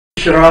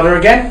Sharada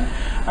again.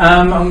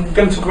 I'm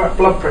going to talk about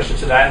blood pressure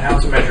today and how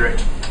to measure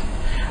it.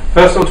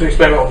 First, I want to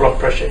explain what blood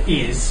pressure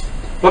is.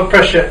 Blood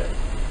pressure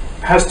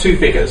has two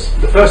figures.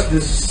 The first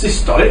is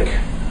systolic,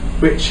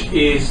 which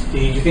is the.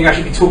 Do you think I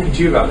should be talking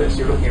to you about this?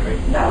 You're looking at me.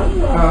 No, I'm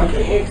not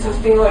looking at you because I was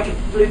being like a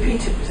Blue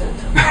Peter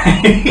presenter.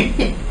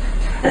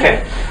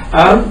 Okay.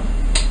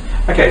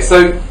 Okay.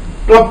 So,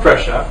 blood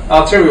pressure,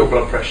 arterial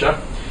blood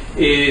pressure,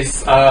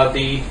 is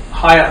the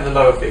higher and the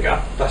lower figure.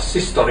 The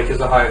systolic is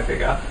the higher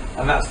figure,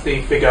 and that's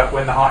the figure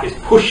when the heart is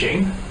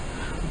pushing.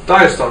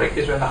 Diastolic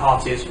is when the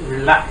heart is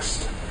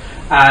relaxed,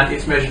 and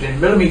it's measured in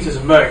millimeters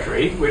of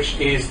mercury, which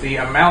is the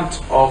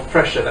amount of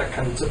pressure that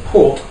can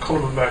support a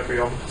column of mercury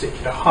of a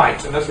particular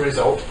height, and as a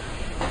result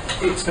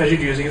it's measured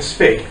using a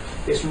SPIG.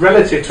 It's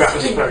relative to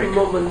atmospheric.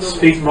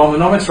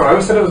 Sphygmomanometer. I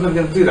always said I wasn't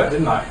going to do that,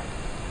 didn't I?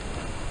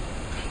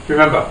 Do you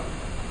remember?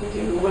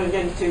 You were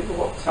going to do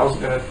what? I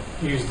wasn't going to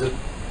use the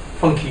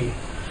funky,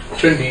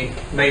 trendy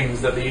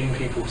names that the young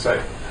people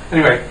say.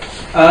 Anyway,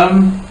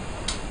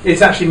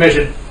 it's actually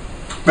measured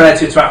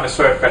relative to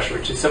atmospheric pressure,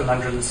 which is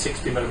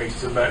 760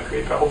 millimeters of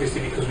mercury, but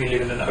obviously because we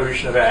live in an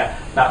ocean of air,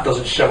 that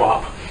doesn't show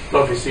up.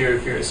 But obviously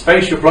if you're in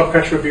space, your blood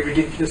pressure would be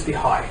ridiculously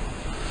high.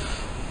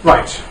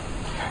 Right,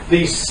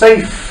 the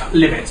safe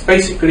limits,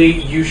 basically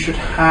you should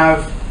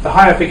have, the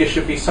higher figure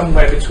should be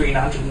somewhere between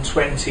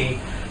 120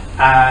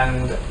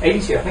 and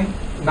 80, I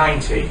think,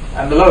 90,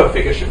 and the lower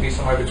figure should be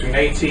somewhere between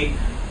 80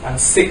 and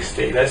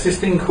 60. There's this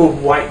thing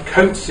called white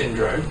coat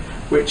syndrome,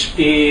 which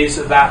is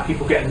that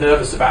people get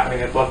nervous about having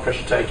their blood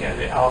pressure taken and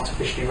it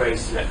artificially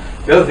raises it.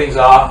 The other things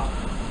are,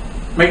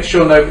 make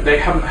sure they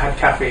haven't had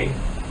caffeine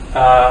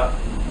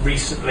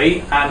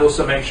recently, and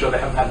also make sure they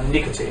haven't had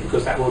nicotine,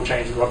 because that will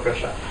change the blood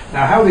pressure.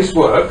 Now how this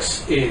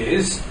works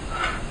is,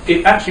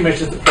 it actually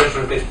measures the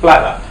pressure of this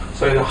bladder.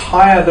 So the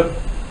higher the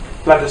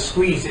bladder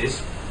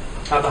squeezes,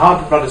 the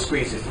harder the bladder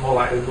squeezes, the more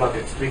likely the blood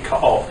gets to be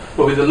cut off.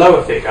 But with the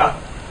lower figure,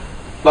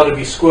 blood will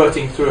be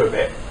squirting through a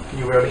bit, and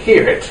you'll be able to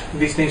hear it.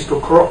 These things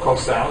called Korokov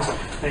sounds,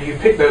 and you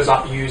pick those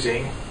up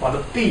using one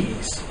of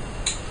these,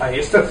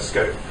 a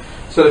stethoscope.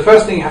 So the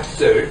first thing you have to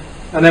do,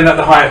 and then at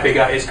the higher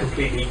figure is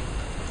completely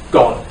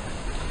gone.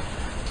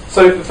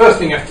 So the first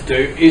thing you have to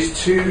do is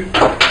to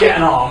get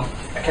an arm.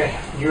 Okay,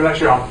 you relax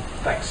your arm.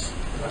 Thanks.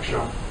 Relax your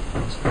arm.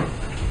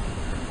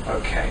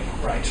 Okay,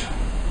 right.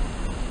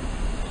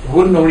 We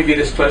wouldn't normally be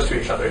this close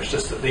to each other, it's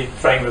just that the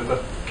frame of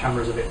the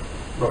camera is a bit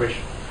rubbish.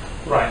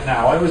 Right,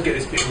 now I always get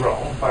this bit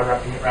wrong by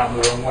wrapping it around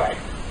the wrong way.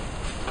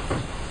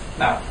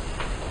 Now,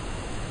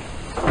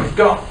 you've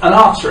got an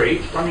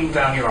artery running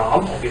down your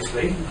arm,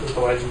 obviously, because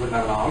otherwise you wouldn't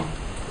have an arm,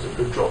 because it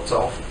would have dropped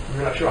off.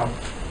 Relax your arm.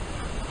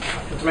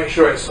 And to make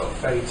sure it's sort of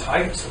fairly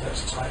tight, so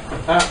let's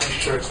tighten that, make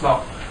sure it's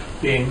not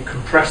being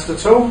compressed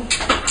at all.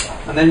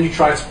 And then you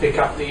try to pick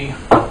up the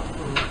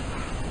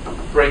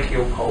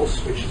brachial pulse,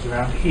 which is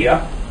around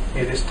here,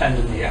 near this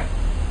tendon here.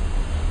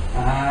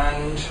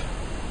 And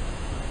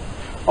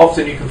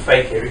often you can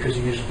fake it because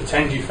you can just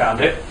pretend you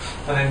found it,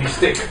 and then you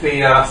stick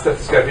the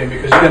stethoscope in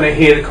because you're going to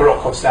hear the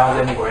Korokov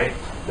sound anyway.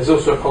 There's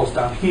also a pulse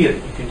down here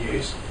that you can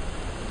use,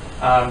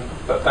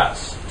 but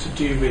that's to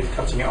do with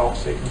cutting it off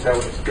so you can tell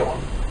when it's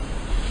gone.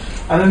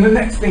 And then the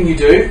next thing you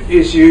do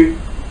is you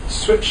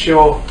switch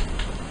your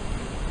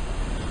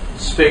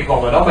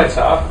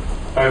sphygmomanometer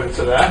over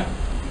to there,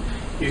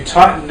 you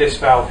tighten this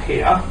valve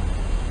here,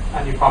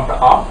 and you pump it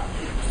up,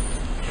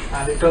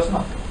 and it does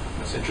nothing.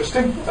 That's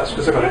interesting. That's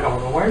because I've got it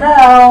on the way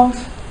round.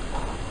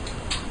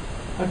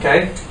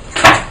 Okay,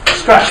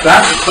 scratch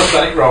that, because I've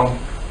done it wrong.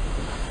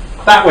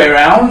 That way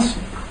round,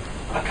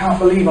 I can't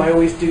believe I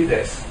always do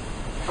this.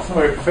 It's not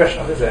very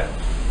professional, is it?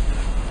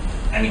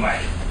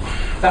 Anyway,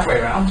 that way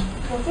round.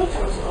 I thought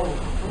it was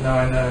old. No,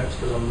 I know, it's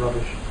because I'm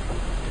rubbish.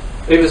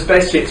 It's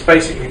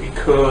basically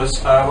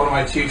because one of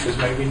my tutors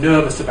made me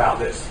nervous about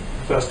this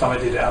the first time I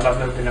did it, and I've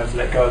never been able to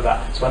let go of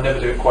that, so I never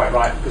do it quite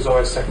right because I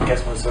always second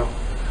guess myself.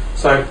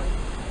 So,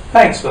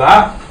 thanks for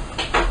that,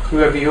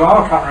 whoever you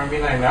are. I can't remember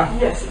your name now.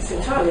 Yes, it's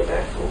entirely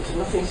their fault and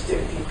nothing to do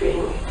with you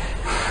being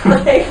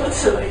unable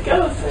to let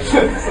go of things.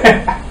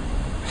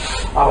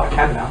 Oh, I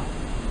can now.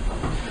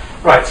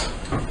 Right.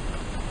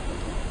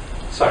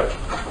 So,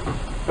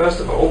 first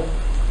of all,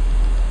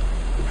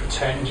 you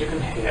pretend you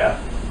can hear,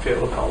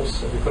 feel the pulse,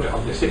 so we put it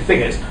on this. The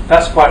thing is,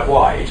 that's quite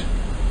wide,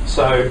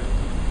 so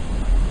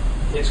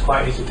it's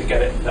quite easy to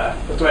get it there.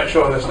 But to make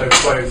sure there's no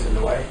clothes in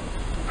the way.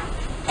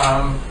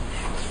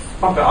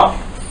 Pump it up.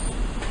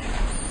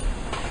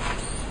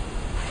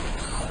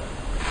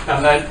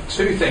 And then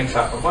two things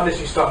happen. One is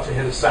you start to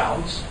hear the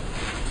sounds,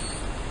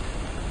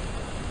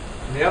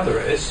 and the other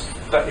is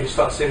that you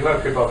start to see the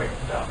mercury bubbling up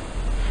and down.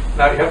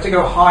 Now you have to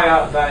go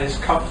higher than is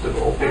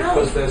comfortable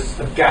because there's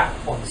a gap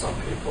on some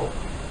people.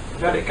 You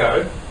let it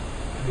go,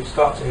 and you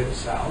start to hear the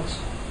sounds.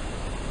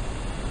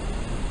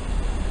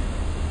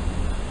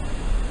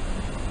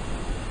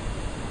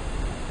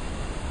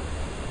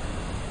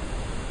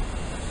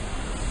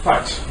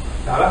 Right,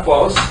 now that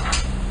was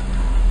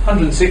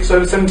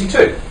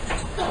 106/72.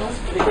 Oh, that's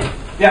pretty good.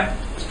 Yeah,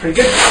 it's pretty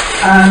good.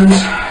 And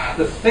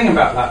the thing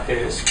about that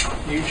is,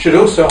 You should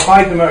also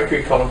hide the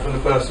mercury column from the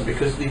person,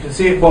 because you can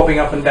see it bobbing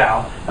up and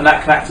down, and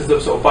that can act as a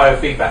sort of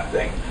biofeedback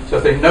thing. So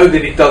if they know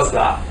that it does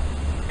that,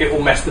 it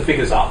will mess the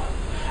figures up.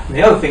 And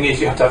the other thing is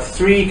you have to have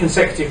 3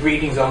 consecutive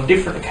readings on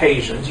different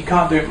occasions. You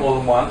can't do it more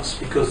than once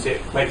because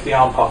it makes the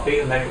arm puffy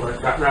and then it won't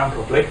wrap round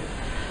properly.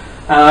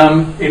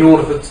 In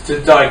order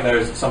to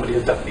diagnose that somebody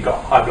has definitely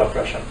got high blood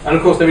pressure. And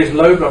of course there is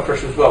low blood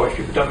pressure as well, which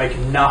people don't make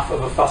enough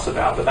of a fuss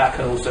about, but that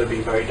can also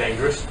be very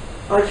dangerous.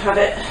 I've had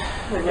it.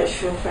 I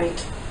makes you feel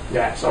faint.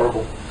 Yeah, it's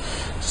horrible.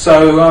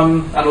 So,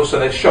 and also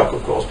there's shock,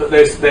 of course, but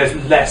there's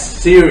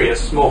less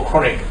serious, more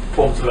chronic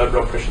forms of low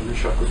blood pressure than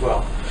shock as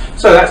well.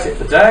 So that's it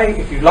for today.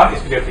 If you like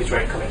this video, please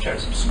rate, comment, share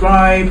and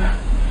subscribe.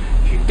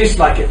 If you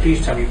dislike it,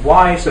 please tell me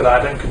why, so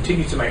that I don't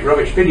continue to make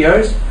rubbish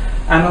videos,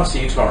 and I'll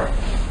see you tomorrow.